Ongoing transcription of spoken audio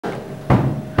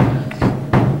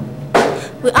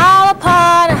We're all a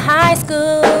part of high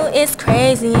school. It's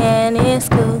crazy and it's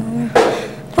cool.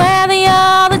 Whether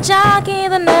you're the jockey,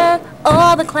 the nerd,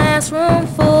 or the classroom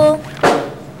fool.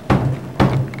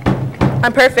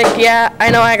 I'm perfect, yeah, I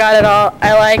know I got it all.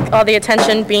 I like all the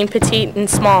attention, being petite and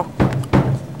small.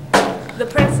 The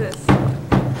princess.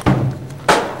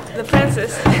 The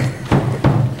princess.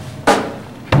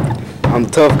 I'm the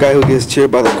tough guy who gets cheered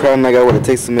by the crowd, and I got what it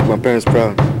takes to make my parents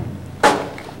proud.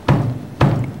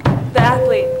 The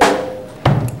athlete.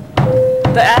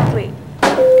 The athlete.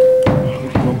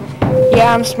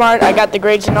 Yeah, I'm smart, I got the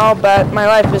grades and all, but my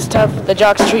life is tough. The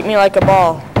jocks treat me like a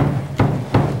ball.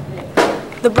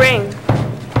 The brain.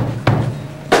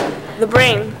 The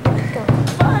brain.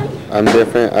 I'm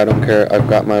different, I don't care, I've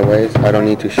got my ways, I don't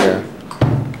need to share.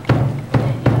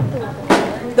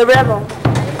 The rebel.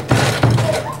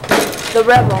 The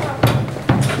rebel.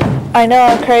 I know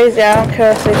I'm crazy, I don't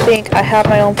care if they think. I have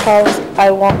my own problems, I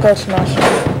won't go smash.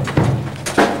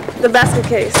 The basket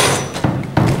case.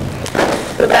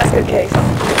 The basket case.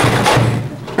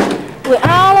 We're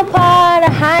all a part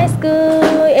of high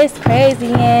school. It's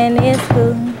crazy and it's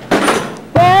cool.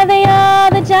 Whether you're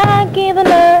the jockey, the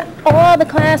nerd, or the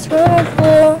classroom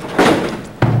fool.